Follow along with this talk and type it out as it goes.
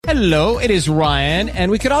Hello, it is Ryan,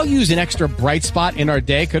 and we could all use an extra bright spot in our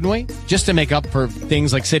day, couldn't we? Just to make up for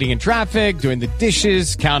things like sitting in traffic, doing the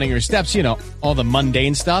dishes, counting your steps, you know, all the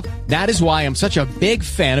mundane stuff. That is why I'm such a big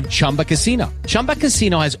fan of Chumba Casino. Chumba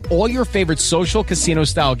Casino has all your favorite social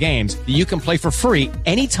casino-style games that you can play for free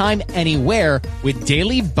anytime, anywhere with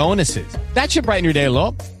daily bonuses. That should brighten your day a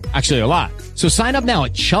little. Actually, a lot. So sign up now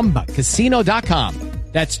at ChumbaCasino.com.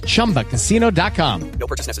 That's ChumbaCasino.com. No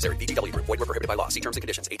purchase necessary. VGW Group. Void where prohibited by law. See terms and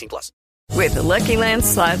conditions. 18+. With the Lucky Land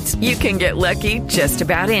Slots, you can get lucky just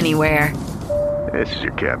about anywhere. This is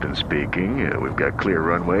your captain speaking. We've got clear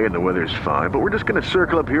runway and the weather's fine, but we're just going to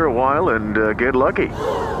circle up here a while and get lucky.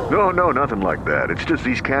 No, nothing like that. It's just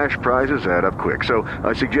these cash prizes add up quick. So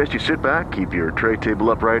I suggest you sit back, keep your tray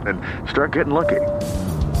table upright, and start getting lucky.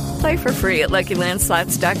 Play for free at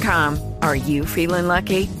LuckyLandSlots.com. Are you feeling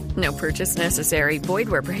lucky? No purchase necessary. Void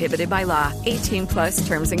where prohibited by law. 18+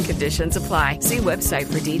 terms and conditions apply. See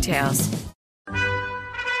website for details.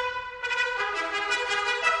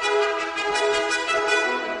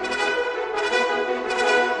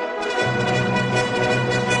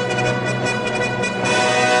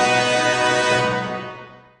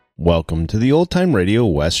 Welcome to the Old Time Radio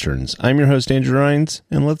Westerns. I'm your host, Andrew Rhynes,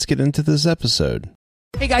 and let's get into this episode.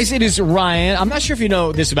 Hey guys, it is Ryan. I'm not sure if you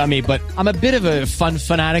know this about me, but I'm a bit of a fun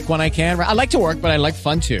fanatic when I can. I like to work, but I like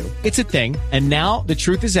fun too. It's a thing. And now the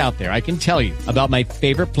truth is out there. I can tell you about my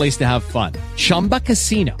favorite place to have fun. Chumba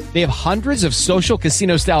Casino. They have hundreds of social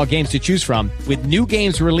casino style games to choose from with new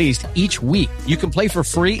games released each week. You can play for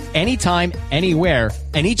free anytime, anywhere.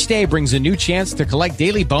 And each day brings a new chance to collect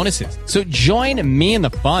daily bonuses. So join me in the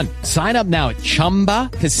fun. Sign up now at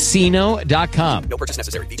ChumbaCasino.com. No purchase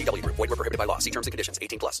necessary. VGW Group. Void where prohibited by law. See terms and conditions.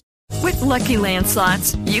 18+. With Lucky Land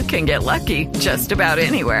Slots, you can get lucky just about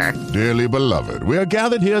anywhere. Dearly beloved, we are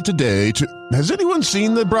gathered here today to... Has anyone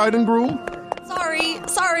seen the bride and groom?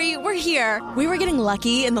 Sorry, we're here. We were getting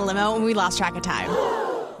lucky in the limo and we lost track of time.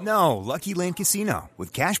 No, Lucky Land Casino,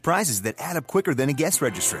 with cash prizes that add up quicker than a guest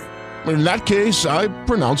registry. In that case, I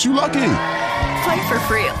pronounce you lucky. Play for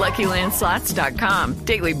free at LuckyLandSlots.com.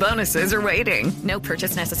 Daily bonuses are waiting. No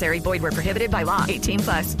purchase necessary. Void where prohibited by law.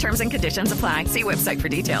 18+. Terms and conditions apply. See website for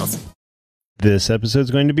details. This episode is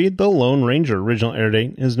going to be The Lone Ranger. Original air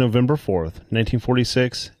date is November 4th,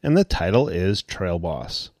 1946, and the title is Trail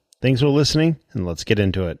Boss. Thanks for listening, and let's get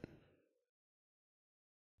into it.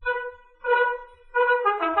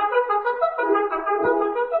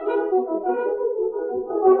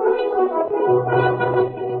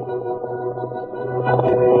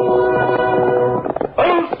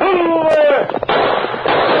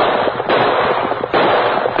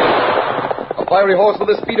 A fiery horse with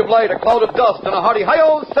the speed of light, a cloud of dust, and a hearty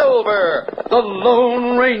hi-yo Silver, the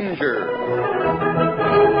Lone Ranger.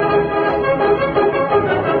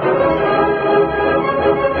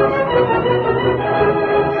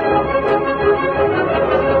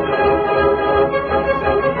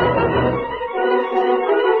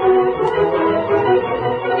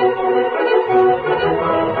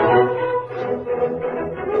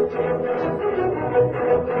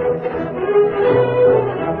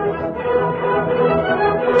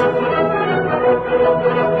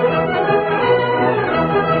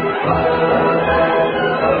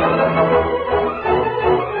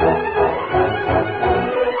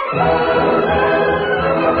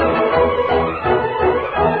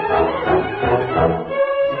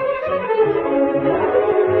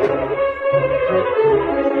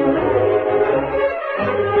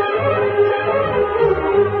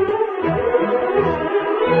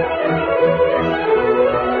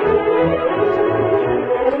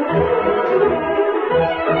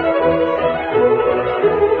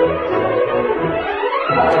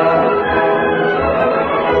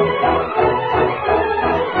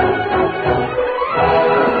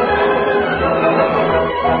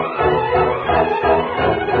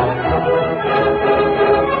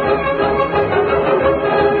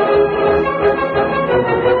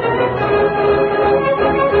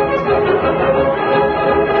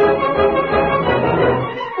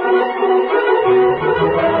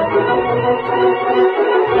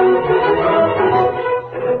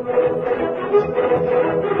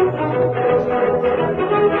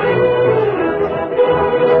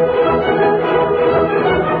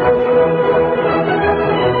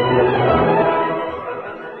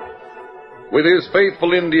 With his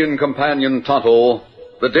faithful Indian companion Tonto,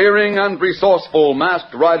 the daring and resourceful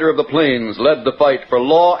masked rider of the plains led the fight for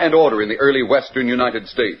law and order in the early western United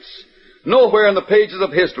States. Nowhere in the pages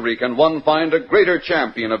of history can one find a greater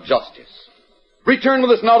champion of justice. Return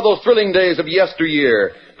with us now to those thrilling days of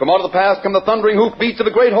yesteryear. From out of the past come the thundering hoofbeats of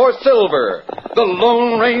the great horse Silver. The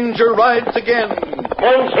Lone Ranger rides again. Come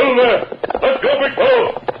on, Silver! Let's go, big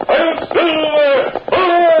fellow! I'm Silver!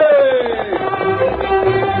 Hooray!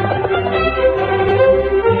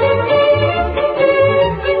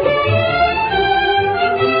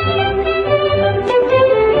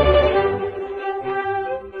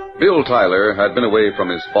 Bill Tyler had been away from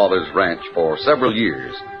his father's ranch for several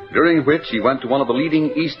years, during which he went to one of the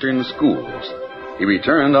leading Eastern schools. He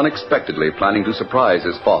returned unexpectedly, planning to surprise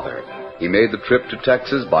his father. He made the trip to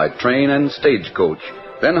Texas by train and stagecoach,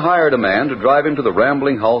 then hired a man to drive him to the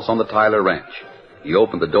rambling house on the Tyler ranch. He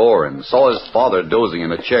opened the door and saw his father dozing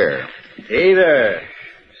in a chair. Hey there.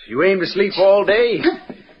 You aim to sleep all day?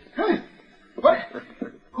 What?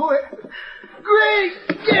 Great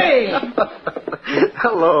day!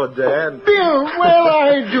 Hello, Dad. Bill, well,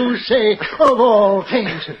 I do say, of all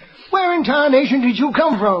things, where in tarnation did you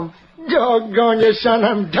come from? Doggone you, son,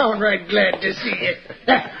 I'm downright glad to see you.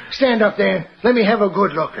 Stand up there. Let me have a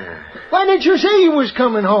good look. Why didn't you say you was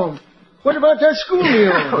coming home? What about that school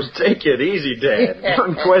meal? Oh, take it easy, Dad.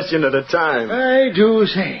 One question at a time. I do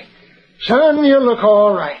say. Son, you look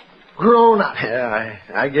all right. Grown up. Yeah,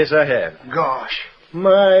 I guess I have. Gosh,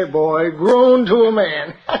 my boy, grown to a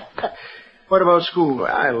man. What about school?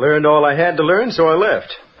 Well, I learned all I had to learn, so I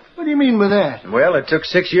left. What do you mean by that? Well, it took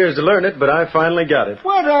 6 years to learn it, but I finally got it.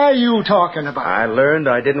 What are you talking about? I learned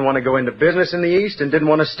I didn't want to go into business in the East and didn't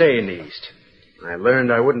want to stay in the East. I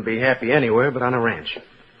learned I wouldn't be happy anywhere but on a ranch.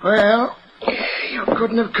 Well, you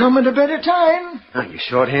couldn't have come at a better time. Are you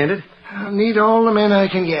short-handed? I'll need all the men I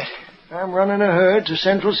can get. I'm running a herd to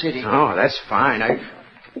Central City. Oh, that's fine.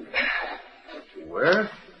 Where?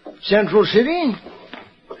 Central City?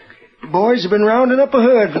 The boys have been rounding up a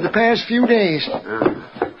herd for the past few days.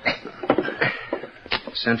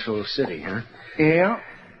 Central City, huh? Yeah?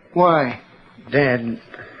 Why? Dad,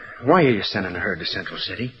 why are you sending a herd to Central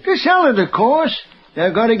City? To sell it, of course.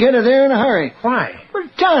 They've got to get it there in a hurry. Why? Well,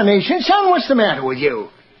 tarnation, son, what's the matter with you?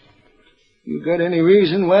 You got any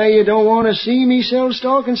reason why you don't want to see me sell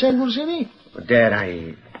stock in Central City? Well, Dad,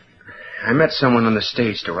 I met someone on the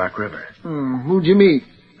stage to Rock River. Who'd you meet?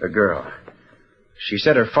 A girl. She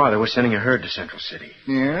said her father was sending a herd to Central City.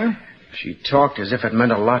 Yeah? She talked as if it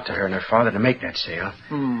meant a lot to her and her father to make that sale.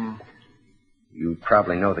 You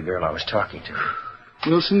probably know the girl I was talking to.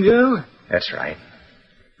 Wilson girl? That's right.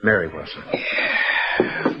 Mary Wilson.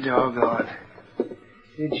 Yeah, doggone.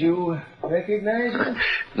 Did you recognize her?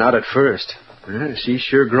 Not at first. She's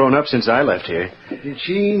sure grown up since I left here. Did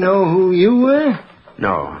she know who you were?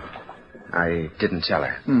 No. I didn't tell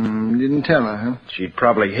her. Didn't tell her, huh? She'd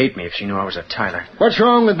probably hate me if she knew I was a Tyler. What's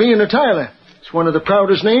wrong with being a Tyler? It's one of the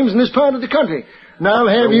proudest names in this part of the country. And I'll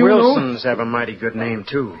have the you know... Wilsons have a mighty good name,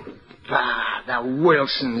 too. The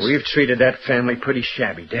Wilsons. We've treated that family pretty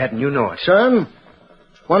shabby, Dad, and you know it. Son,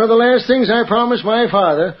 one of the last things I promised my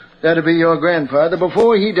father, that'd be your grandfather,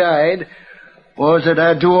 before he died, was that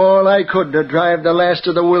I'd do all I could to drive the last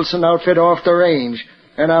of the Wilson outfit off the range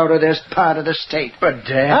and out of this part of the state. But,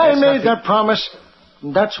 Dad... I made that promise,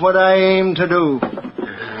 and that's what I aim to do.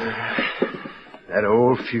 That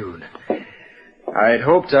old feud. I'd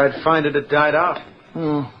hoped I'd find it had died out.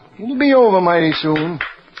 It'll be over mighty soon.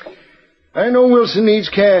 I know Wilson needs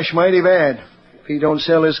cash mighty bad. If he don't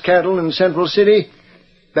sell his cattle in Central City,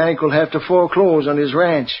 bank will have to foreclose on his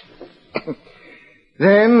ranch.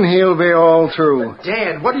 Then he'll be all through. But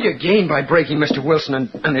Dad, what do you gain by breaking Mr. Wilson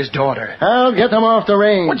and his daughter? I'll get them off the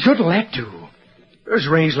range. What good'll that do? There's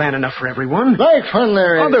rangeland enough for everyone. Like fun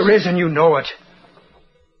there is. Oh, there is, and you know it.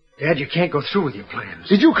 Dad, you can't go through with your plans.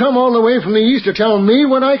 Did you come all the way from the east to tell me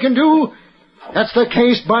what I can do? That's the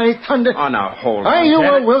case, by thunder. Oh, now, hold on, Are you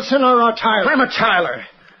Dad. a Wilson or a Tyler? I'm a Tyler.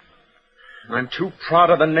 I'm too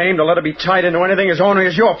proud of the name to let it be tied into anything as ornery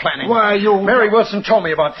as you're planning. Why, you... Mary Wilson told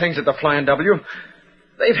me about things at the Flying W.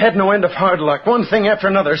 They've had no end of hard luck. One thing after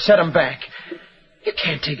another set them back. You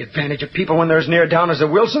can't take advantage of people when they're as near down as the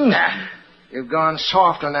Wilsons. Nah. You've gone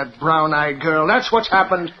soft on that brown-eyed girl. That's what's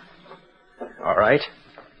happened. All right.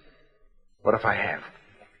 What if I have?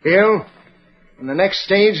 Bill, when the next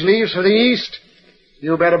stage leaves for the east,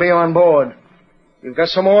 you better be on board. You've got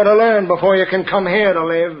some more to learn before you can come here to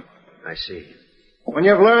live. I see. When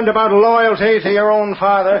you've learned about loyalty to your own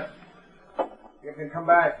father, you can come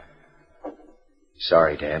back.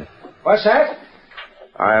 Sorry, Dad. What's that?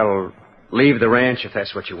 I'll leave the ranch if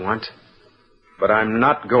that's what you want. But I'm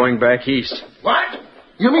not going back east. What?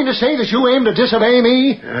 You mean to say that you aim to disobey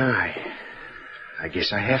me? I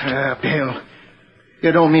guess I have to. Bill,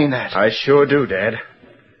 you don't mean that. I sure do, Dad.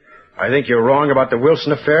 I think you're wrong about the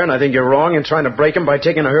Wilson affair, and I think you're wrong in trying to break him by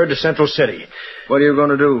taking a herd to Central City. What are you going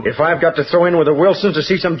to do? If I've got to throw in with the Wilsons to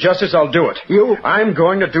see some justice, I'll do it. I'm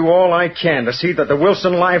going to do all I can to see that the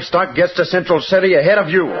Wilson livestock gets to Central City ahead of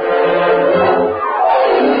you.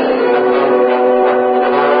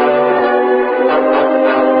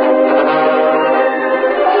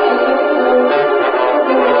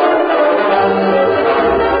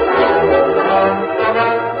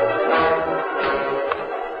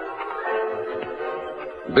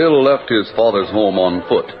 Bill left his father's home on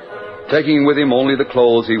foot, taking with him only the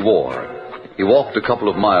clothes he wore. He walked a couple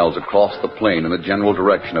of miles across the plain in the general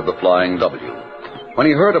direction of the Flying W. When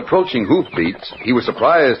he heard approaching hoofbeats, he was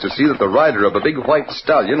surprised to see that the rider of a big white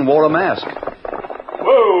stallion wore a mask.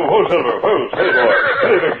 Whoa, Silver, whoa, steady, boy.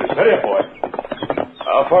 Steady, Victor, steady up, boy.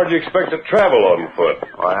 How far do you expect to travel on foot?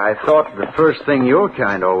 Well, I thought the first thing your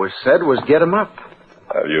kind always said was get 'em up.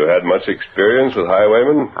 Have you had much experience with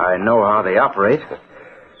highwaymen? I know how they operate.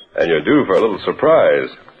 And you're due for a little surprise.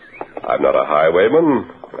 I'm not a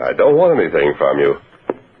highwayman. I don't want anything from you.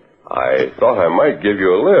 I thought I might give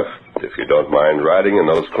you a lift, if you don't mind riding in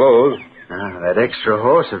those clothes. That extra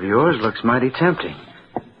horse of yours looks mighty tempting.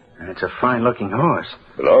 And it's a fine-looking horse.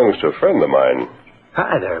 Belongs to a friend of mine.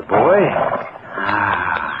 Hi there, boy.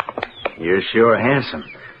 You're sure handsome.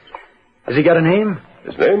 Has he got a name?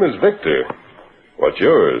 His name is Victor. What's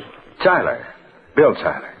yours? Tyler. Bill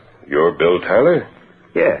Tyler. You're Bill Tyler?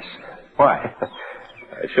 Yes. Why?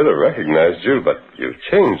 I should have recognized you, but you've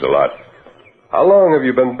changed a lot. How long have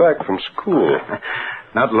you been back from school?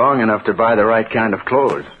 Not long enough to buy the right kind of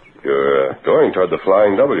clothes. You're going toward the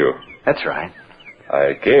Flying W. That's right.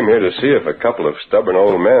 I came here to see if a couple of stubborn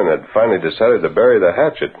old men had finally decided to bury the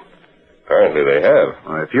hatchet. Apparently they have.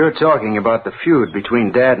 Well, if you're talking about the feud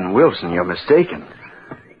between Dad and Wilson, you're mistaken.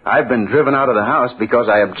 I've been driven out of the house because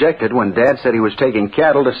I objected when Dad said he was taking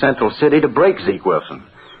cattle to Central City to break Zeke Wilson.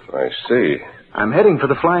 I see. I'm heading for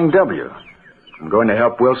the Flying W. I'm going to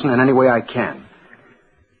help Wilson in any way I can.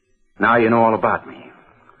 Now you know all about me.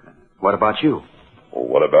 What about you? Well,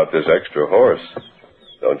 what about this extra horse?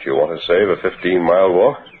 Don't you want to save a 15-mile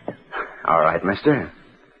walk? All right, mister.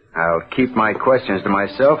 I'll keep my questions to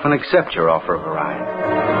myself and accept your offer of a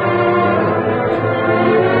ride.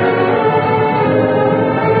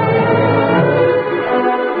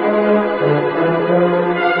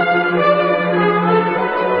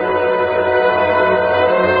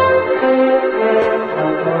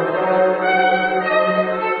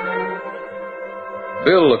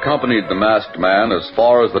 Bill accompanied the masked man as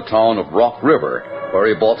far as the town of Rock River, where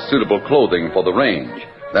he bought suitable clothing for the range,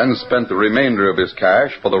 then spent the remainder of his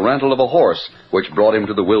cash for the rental of a horse, which brought him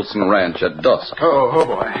to the Wilson Ranch at dusk. Oh,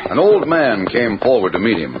 boy. An old man came forward to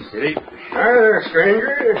meet him. Hi there,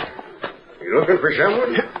 stranger. You looking for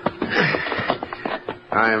someone?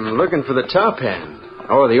 I'm looking for the top hand,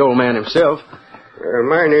 or the old man himself.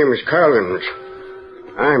 My name is Collins.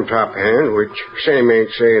 I'm top hand, which same ain't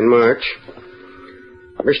saying much.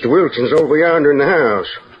 Mr. Wilson's over yonder in the house.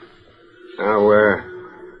 Now,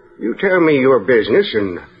 you tell me your business,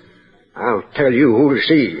 and I'll tell you who to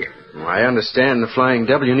see. Well, I understand the Flying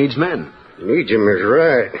W needs men. Needs 'em is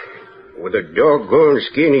right. With a doggone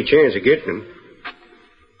skinny chance of getting 'em.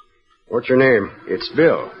 What's your name? It's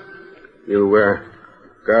Bill. You,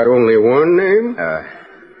 got only one name?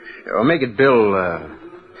 I'll make it Bill,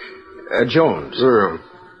 Jones.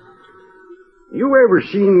 You ever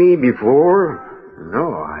seen me before?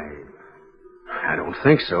 No, I don't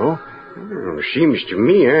think so. Well, it seems to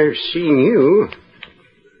me I've seen you.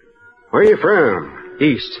 Where you from?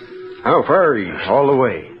 East. How far east? All the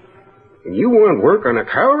way. And you want work on a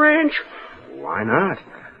cow ranch? Why not?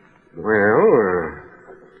 Well,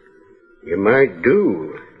 you might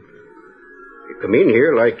do. You come in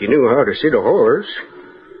here like you knew how to sit a horse.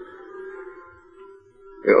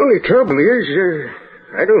 The only trouble is,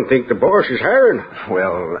 I don't think the boss is hiring.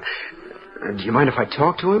 Well, do you mind if I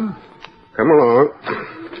talk to him? Come along.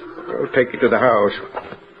 I'll take you to the house.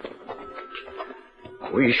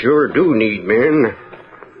 We sure do need men.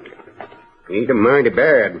 Need 'em mighty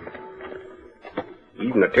bad.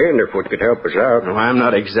 Even a tenderfoot could help us out. No, I'm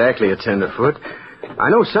not exactly a tenderfoot. I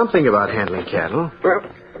know something about handling cattle. Well,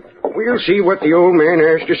 we'll see what the old man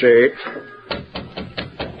has to say.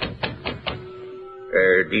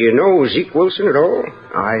 Do you know Zeke Wilson at all?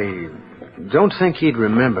 I don't think he'd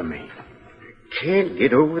remember me. Can't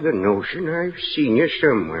get over the notion I've seen you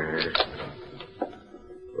somewhere.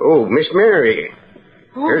 Oh, Miss Mary.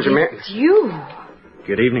 Oh, There's a man. it's you.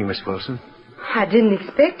 Good evening, Miss Wilson. I didn't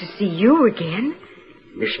expect to see you again.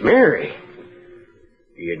 Miss Mary.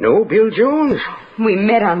 Do you know Bill Jones? We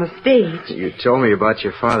met on the stage. You told me about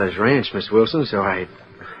your father's ranch, Miss Wilson, so I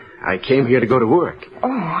I came here to go to work.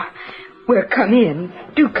 Oh, well, come in.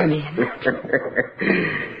 Do come in.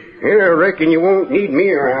 I reckon you won't need me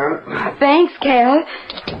around. Thanks, Cal.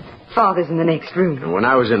 Father's in the next room. When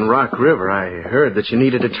I was in Rock River, I heard that you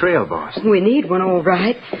needed a trail boss. We need one, all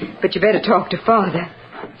right. But you better talk to Father.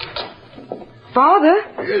 Father?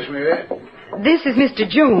 Yes, Mary. This is Mr.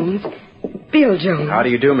 Jones. Bill Jones. How do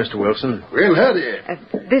you do, Mr. Wilson? Well, how do you?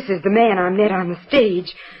 This is the man I met on the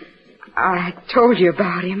stage. I told you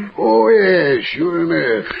about him. Oh, yeah, sure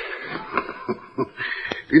enough.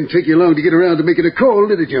 Didn't take you long to get around to making a call,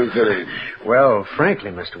 did it, young fella? Well,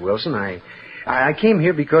 frankly, Mr. Wilson, I came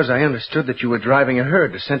here because I understood that you were driving a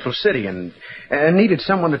herd to Central City and needed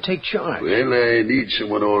someone to take charge. Well, I need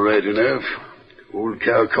someone all right enough. Old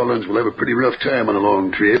Cal Collins will have a pretty rough time on a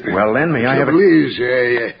long trip. Well, then, may I have Trouble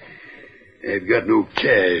is, I've got no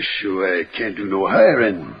cash, so I can't do no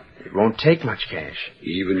hiring. It won't take much cash.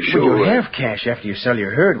 Even But so... you'll have cash after you sell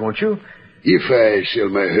your herd, won't you? If I sell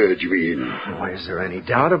my herd, you mean? Why, is there any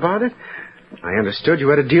doubt about it? I understood you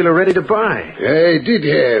had a dealer ready to buy. I did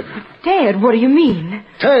have. Dad, what do you mean?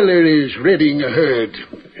 Tyler is readying a herd,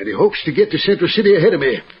 and he hopes to get to Central City ahead of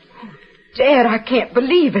me. Dad, I can't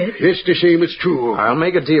believe it. It's the same, it's true. I'll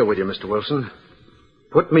make a deal with you, Mr. Wilson.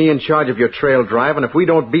 Put me in charge of your trail drive, and if we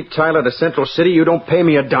don't beat Tyler to Central City, you don't pay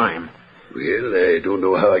me a dime. Well, I don't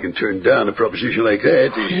know how I can turn down a proposition like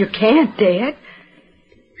that. You can't, Dad.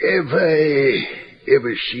 Have I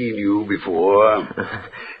ever seen you before?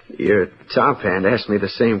 Your top hand asked me the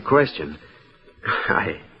same question.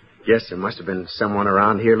 I guess there must have been someone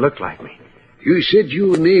around here looked like me. You said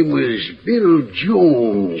your name was Bill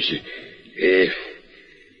Jones.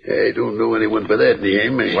 I don't know anyone by that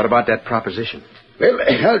name. What about that proposition? Well,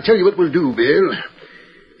 I'll tell you what we'll do, Bill.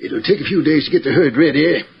 It'll take a few days to get the herd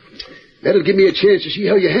ready. That'll give me a chance to see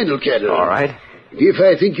how you handle cattle. All right. If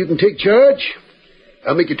I think you can take charge,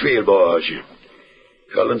 I'll make you trail boss.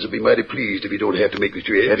 Collins will be mighty pleased if you don't have to make the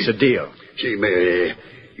trip. That's a deal. Say, Mary,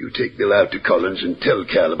 you take Bill out to Collins and tell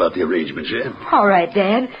Cal about the arrangements, eh? All right,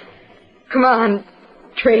 Dad. Come on,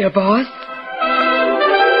 trail boss.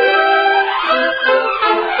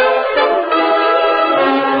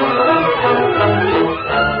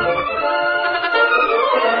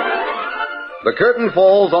 The curtain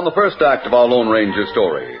falls on the first act of our Lone Ranger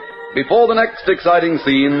story. Before the next exciting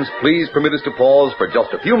scenes, please permit us to pause for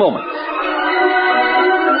just a few moments.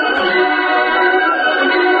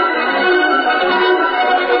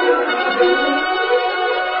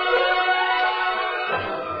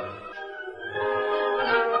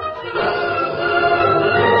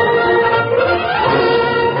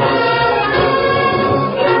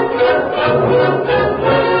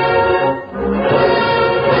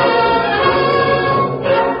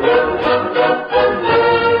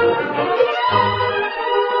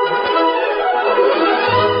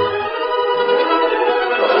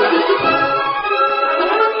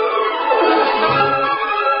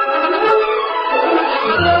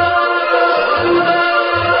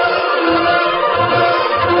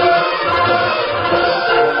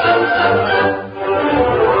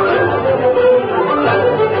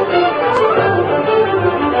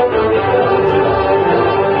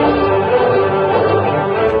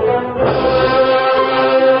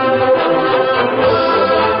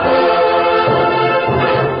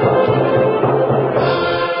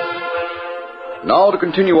 Now to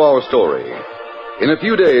continue our story. In a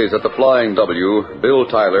few days at the Flying W, Bill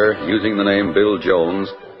Tyler, using the name Bill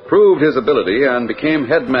Jones, proved his ability and became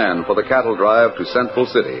head man for the cattle drive to Central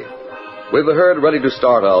City. With the herd ready to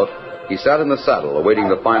start out, he sat in the saddle awaiting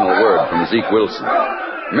the final word from Zeke Wilson.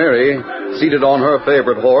 Mary, seated on her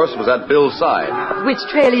favorite horse, was at Bill's side. Which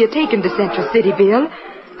trail are you taking to Central City, Bill?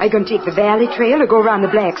 Are you going to take the Valley Trail or go around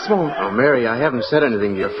the Black Swamp? Oh, Mary, I haven't said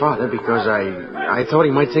anything to your father because I thought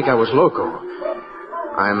he might think I was loco.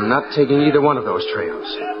 I'm not taking either one of those trails.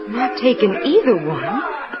 Not taking either one?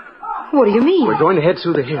 What do you mean? We're going to head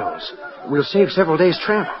through the hills. We'll save several days'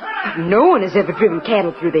 travel. No one has ever driven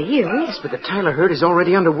cattle through the hills. Yes, but the Tyler herd is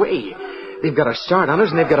already underway. They've got a start on us,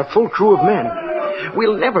 and they've got a full crew of men.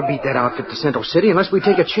 We'll never beat that outfit to Central City unless we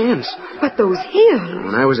take a chance. But those hills...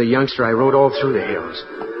 When I was a youngster, I rode all through the hills.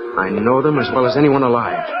 I know them as well as anyone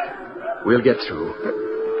alive. We'll get through.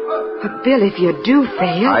 But, Bill, if you do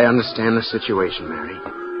fail... I understand the situation, Mary.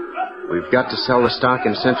 We've got to sell the stock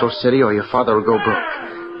in Central City or your father will go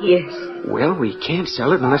broke. Yes. Well, we can't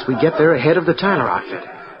sell it unless we get there ahead of the Tyler outfit.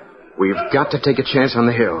 We've got to take a chance on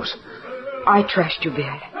the hills. I trust you,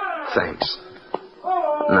 Bill. Thanks.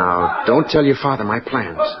 Now, don't tell your father my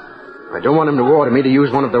plans. I don't want him to order me to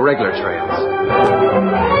use one of the regular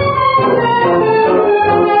trails.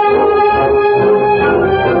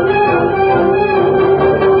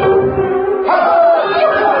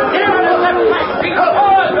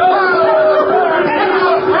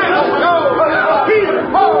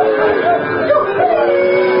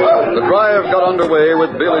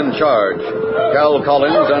 in charge. Cal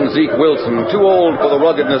Collins and Zeke Wilson, too old for the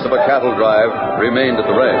ruggedness of a cattle drive, remained at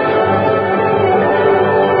the ranch.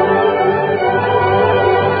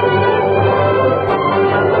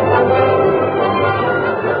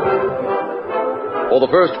 For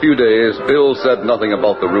the first few days, Bill said nothing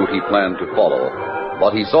about the route he planned to follow,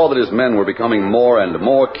 but he saw that his men were becoming more and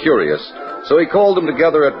more curious, so he called them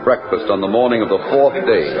together at breakfast on the morning of the fourth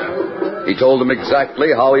day. He told them exactly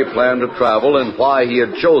how he planned to travel and why he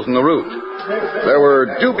had chosen the route. There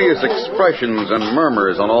were dubious expressions and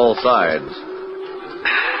murmurs on all sides.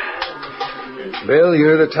 Bill,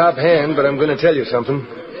 you're the top hand, but I'm going to tell you something.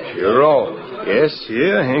 You're wrong. Yes?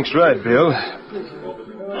 Yeah, Hank's right, Bill.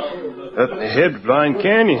 Up ahead, Blind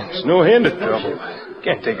Canyon's no end of trouble.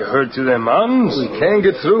 Can't take a herd through them mountains. We can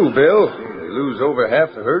get through, Bill. We lose over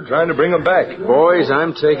half the herd trying to bring them back. Boys,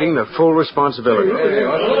 I'm taking the full responsibility.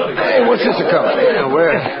 Hey, what's this a-coming? Yeah,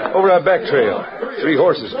 where? Over our back trail. 3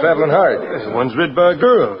 horses traveling hard. One's rid by a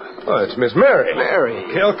girl. Oh, it's Miss Mary. Mary.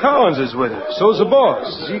 Cal Collins is with her. So's the boss.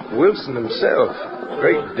 Zeke Wilson himself.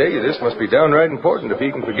 Great day. This must be downright important if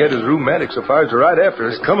he can forget his rheumatics so far as to ride after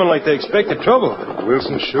us. It's coming like they expected trouble.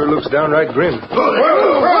 Wilson sure looks downright grim.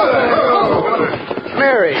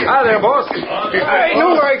 Mary. Hi there, boss. I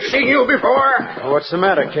knew I'd seen you before. What's the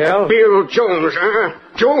matter, Cal? Bill Jones, huh?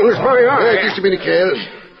 Jones, my eye. Just a minute, Cal.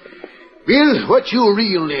 Bill, what's your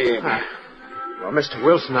real name? Well, Mr.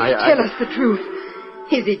 Wilson, Tell us the truth.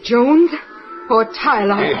 Is it Jones or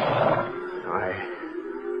Tyler?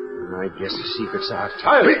 I guess the secret's out.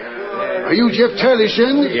 Tyler! Are you Jeff Tyler,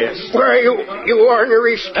 son? Yes. Why, you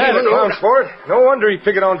ornery That stealing accounts for it. No wonder he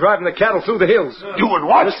figured on driving the cattle through the hills. Doing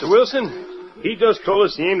what? Mr. Wilson, he just told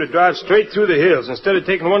us he aimed to drive straight through the hills instead of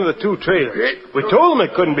taking one of the 2 trailers. We told him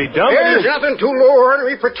it couldn't be done. There's nothing too low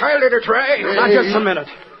ornery for Tyler to try. Now, just a minute.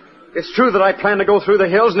 It's true that I plan to go through the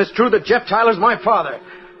hills, and it's true that Jeff Tyler's my father.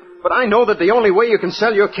 But I know that the only way you can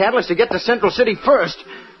sell your cattle is to get to Central City first.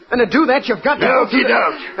 And to do that, you've got to... Now, get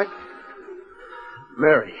out.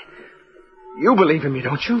 Mary, you believe in me,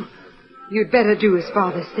 don't you? You'd better do as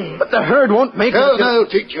Father said. But the herd won't make it. Now,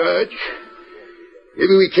 take charge.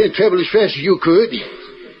 Maybe we can't travel as fast as you could.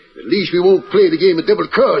 At least we won't play the game of double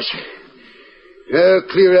cross. Now,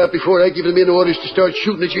 clear out before I give the men orders to start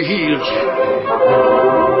shooting at your heels.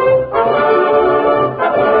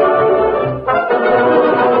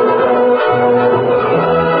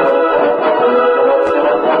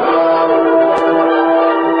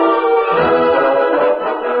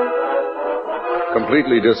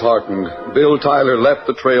 Completely disheartened, Bill Tyler left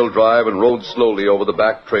the trail drive and rode slowly over the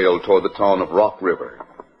back trail toward the town of Rock River.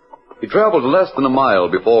 He traveled less than a mile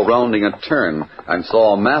before rounding a turn and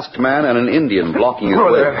saw a masked man and an Indian blocking his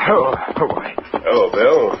way. Hello,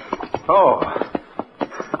 Bill. Oh,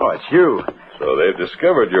 it's you. So they've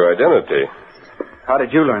discovered your identity. How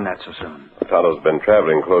did you learn that so soon? Tonto's been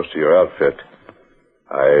traveling close to your outfit.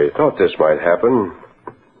 I thought this might happen.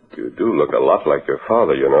 You do look a lot like your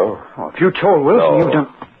father, you know. Oh, if you told Wilson, No, you've done...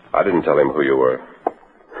 I didn't tell him who you were.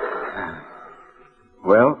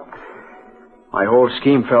 Well, my whole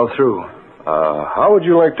scheme fell through. How would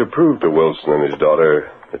you like to prove to Wilson and his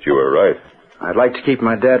daughter that you were right? I'd like to keep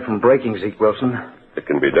my dad from breaking Zeke Wilson. It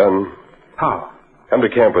can be done. How? Come to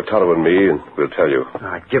camp with Tonto and me, and we'll tell you.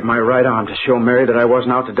 I'd give my right arm to show Mary that I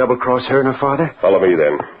wasn't out to double-cross her and her father. Follow me,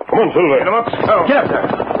 then. Come on, Silver. Get him up. Oh. Get up there.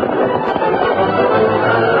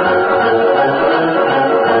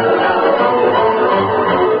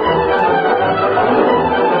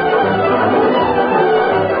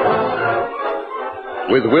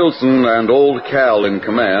 With Wilson and old Cal in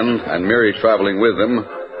command and Mary traveling with them,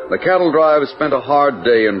 the cattle drive spent a hard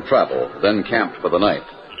day in travel, then camped for the night.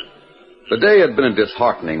 The day had been a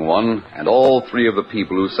disheartening one, and all 3 of the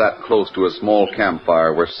people who sat close to a small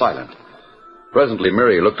campfire were silent. Presently,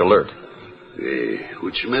 Mary looked alert.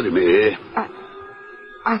 What's the matter, Mary?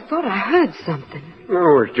 I thought I heard something.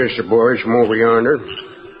 No, it's just the boys from over yonder.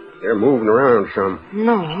 They're moving around some.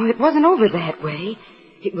 No, it wasn't over that way.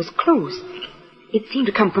 It was close. It seemed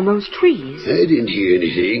to come from those trees. I didn't hear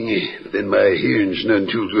anything, but then my hearing's none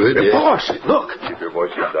too good. Boss, look. Keep your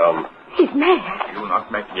voices down. He's mad. Do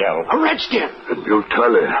not make yell. A redskin. Bill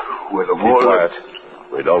Tyler, with a Keep quiet.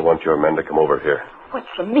 We don't want your men to come over here.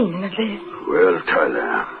 What's the meaning of this? Well,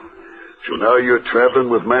 Tyler, so now you're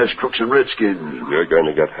traveling with masked crooks and redskins. You're going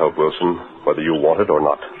to get help, Wilson, whether you want it or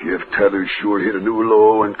not. Jeff Tyler sure hit a new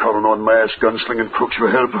low and calling on masked gunslinging crooks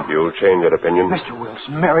for help. You'll change that opinion. Mr.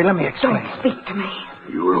 Wilson, Mary, let me explain. Don't speak to me.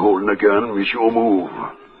 You were holding a gun. We sure move.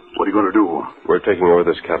 What are you going to do? We're taking over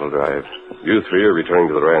this cattle drive. You 3 are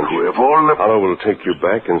returning to the ranch. If all the... Tonto will take you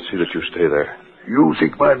back and see that you stay there. You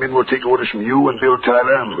think my men will take orders from you and Bill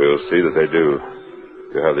Tyler? We'll see that they do.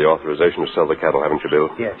 You have the authorization to sell the cattle, haven't you, Bill?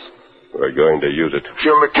 Yes. We're going to use it.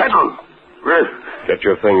 Sell the cattle? Well, Get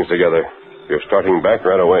your things together. You're starting back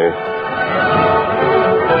right away.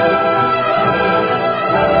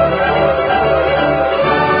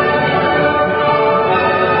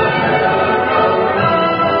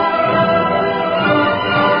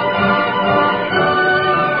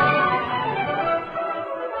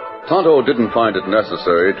 Tonto didn't find it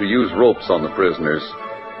necessary to use ropes on the prisoners.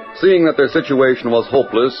 Seeing that their situation was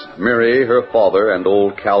hopeless, Mary, her father, and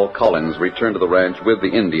old Cal Collins returned to the ranch with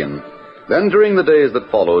the Indian. Then, during the days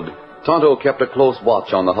that followed, Tonto kept a close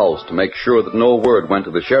watch on the house to make sure that no word went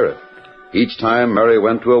to the sheriff. Each time Mary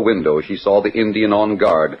went to a window, she saw the Indian on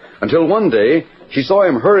guard, until one day she saw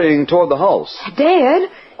him hurrying toward the house. Dad,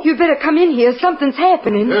 you'd better come in here. Something's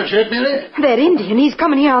happening. What's that, Mary? That Indian, he's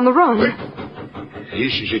coming here on the run.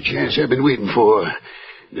 This is a chance I've been waiting for.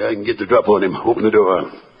 Now I can get the drop on him. Open the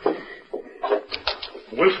door.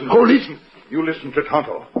 Wilson. Hold it. You listen to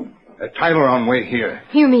Tonto. Tyler on way here.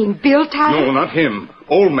 You mean Bill Tyler? No, not him.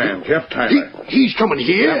 Old man, Jeff Tyler. He's coming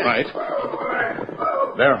here? Yeah,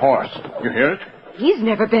 right. Their horse. You hear it? He's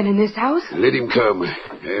never been in this house. Let him come.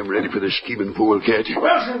 I'm ready for the scheming polecat.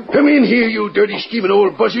 Wilson! Come in here, you dirty scheming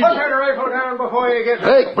old buzzard. Put that rifle down before you get...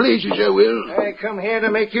 Like blazes, I will. I come here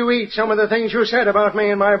to make you eat some of the things you said about me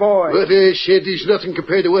and my boy. What I said is nothing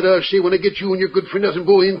compared to what I'll say when I get you and your good-for-nothing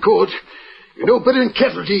boy in court. You're no better than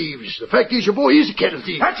cattle thieves. The fact is, your boy is a cattle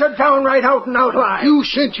thief. That's a downright out-and-out lie. You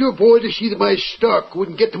sent your boy to see that my stock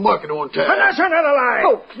wouldn't get to market on time. And that's another lie.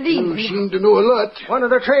 Oh, please. You seem to know a lot. One of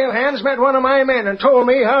the trail hands met one of my men and told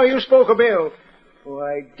me how you spoke of Bill.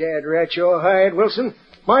 Why, Dad rat your hide, Wilson.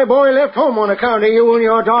 My boy left home on account of you and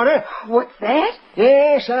your daughter. What's that?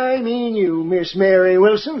 Yes, I mean you, Miss Mary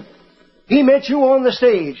Wilson. He met you on the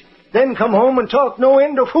stage, then come home and talked no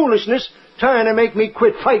end of foolishness, trying to make me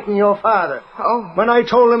quit fighting your father. Oh. When I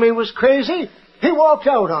told him he was crazy, he walked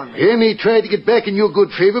out on me. And he tried to get back in your good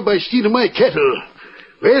favor by stealing my cattle.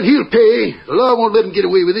 Well, he'll pay. The law won't let him get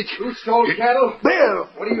away with it. Who stole cattle? Bill!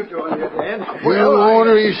 What are you doing here, Dan? Well,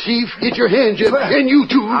 ornery thief, get your hands up. And you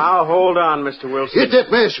too. Now, hold on, Mr. Wilson. Get that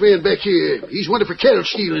masked man back here. He's wanted for cattle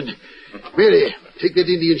stealing. Mary, take that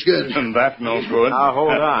Indian's gun. And that no good. Now,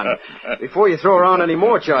 hold on. Before you throw around any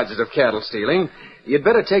more charges of cattle stealing, you'd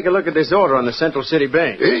better take a look at this order on the Central City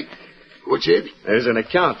Bank. Eh? What's it? There's an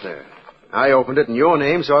account there. I opened it in your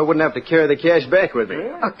name so I wouldn't have to carry the cash back with me.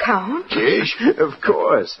 Account? Cash? Of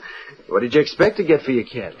course. What did you expect to get for your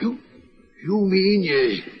cattle? You mean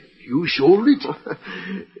you sold it?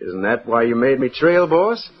 Isn't that why you made me trail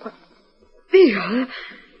boss? Bill,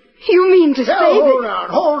 you mean to say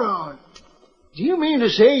Hold on. Do you mean to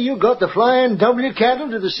say you got the Flying W cattle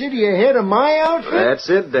to the city ahead of my outfit? That's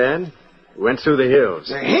it, Dan. We went through the hills.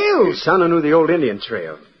 The hills? Your son who knew the old Indian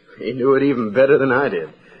trail. He knew it even better than I did.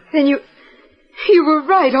 Then you were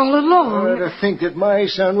right all along. To think that my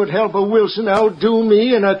son would help a Wilson outdo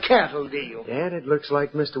me in a cattle deal. Dad, it looks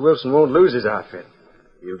like Mr. Wilson won't lose his outfit.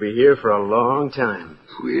 He'll be here for a long time.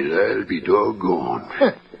 Well, I'll be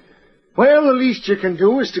doggone. Well, the least you can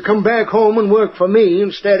do is to come back home and work for me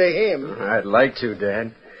instead of him. I'd like to,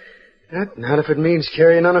 Dad. Not if it means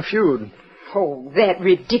carrying on a feud. Oh, that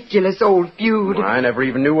ridiculous old feud. Well, I never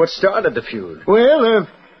even knew what started the feud. Well,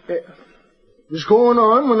 it was going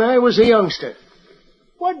on when I was a youngster.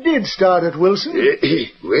 What did start it, Wilson?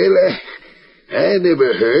 Well, I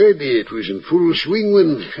never heard it was in full swing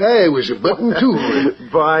when I was a button, too.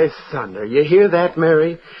 By thunder, you hear that,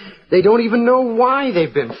 Mary? They don't even know why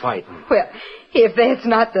they've been fighting. Well, if that's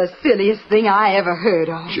not the silliest thing I ever heard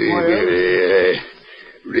of. Say, Mary, I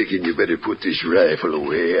reckon you better put this rifle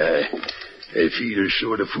away. I feel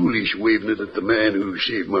sort of foolish waving it at the man who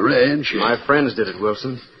saved my ranch. My friends did it,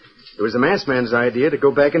 Wilson. It was the masked man's idea to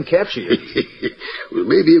go back and capture you. Well,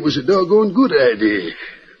 maybe it was a doggone good idea.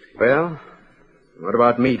 Well, what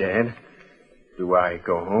about me, Dad? Do I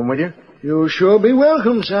go home with you? You'll sure be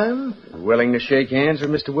welcome, son. Willing to shake hands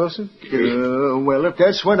with Mr. Wilson? Well, if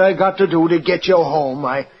that's what I got to do to get you home,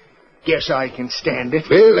 I guess I can stand it.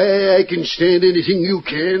 Well, I can stand anything you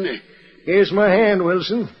can. Here's my hand,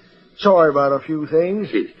 Wilson. Sorry about a few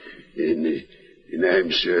things. And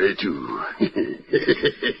I'm sorry, too.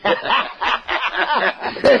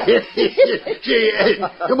 Say,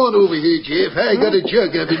 come on over here, Jeff. I got a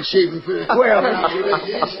jug I've been saving for...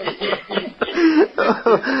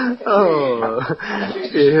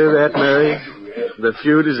 You hear that, Mary? The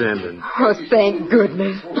feud is ending. Oh, thank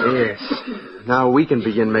goodness. Yes. Now we can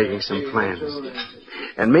begin making some plans.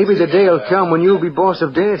 And maybe the day will come when you'll be boss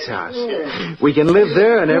of Dad's house. We can live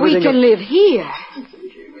there and everything... We can live here.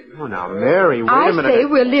 Oh, now, Mary, wait a minute. I say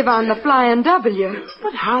we'll live on the Flying W.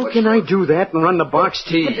 But how can I do that and run the box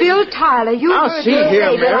team? Bill Tyler, you Now, heard see me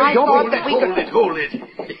here, say that Mary, I don't thought be- that we could... Hold it.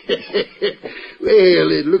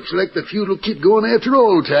 Well, it looks like the feud will keep going after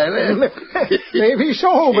all, Tyler. Maybe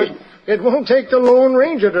so, but it won't take the Lone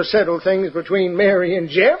Ranger to settle things between Mary and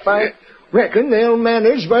Jeff. I reckon they'll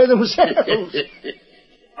manage by themselves.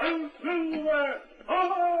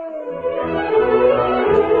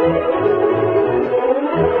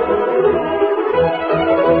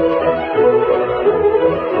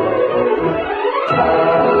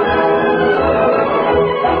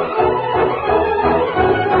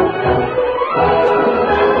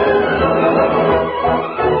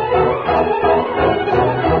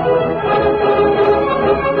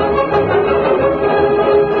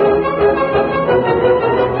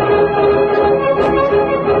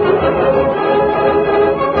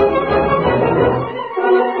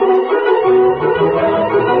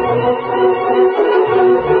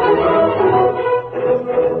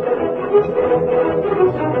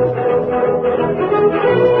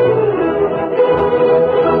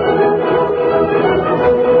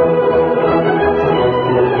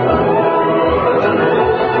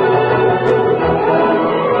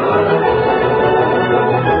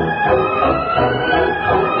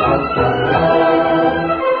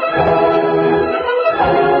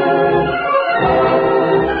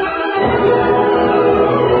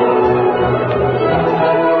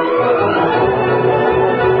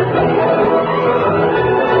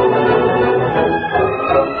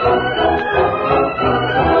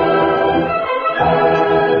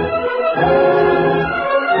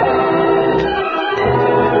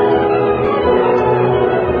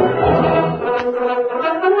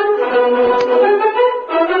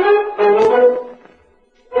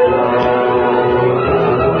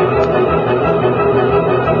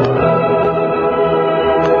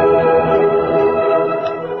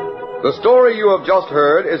 The story you have just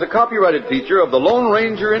heard is a copyrighted feature of the Lone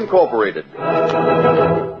Ranger Incorporated.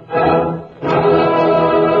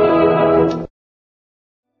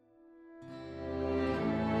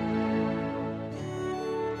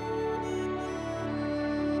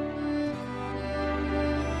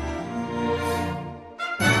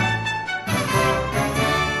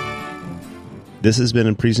 This has been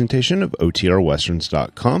a presentation of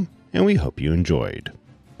OTRWesterns.com, and we hope you enjoyed.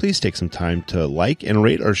 Please take some time to like and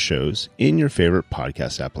rate our shows in your favorite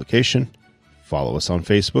podcast application. Follow us on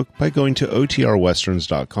Facebook by going to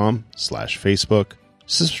OTRWesterns.com/Facebook.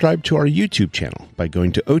 Subscribe to our YouTube channel by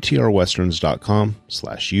going to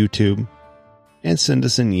OTRWesterns.com/YouTube. And send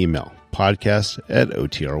us an email,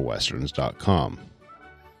 podcast@OTRWesterns.com.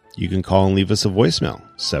 You can call and leave us a voicemail,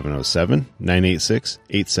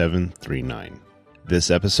 707-986-8739. This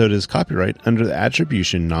episode is copyright under the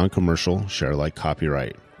Attribution Non-Commercial Share-alike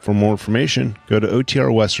copyright. For more information, go to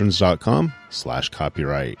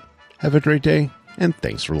OTRWesterns.com/copyright. Have a great day, and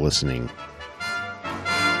thanks for listening.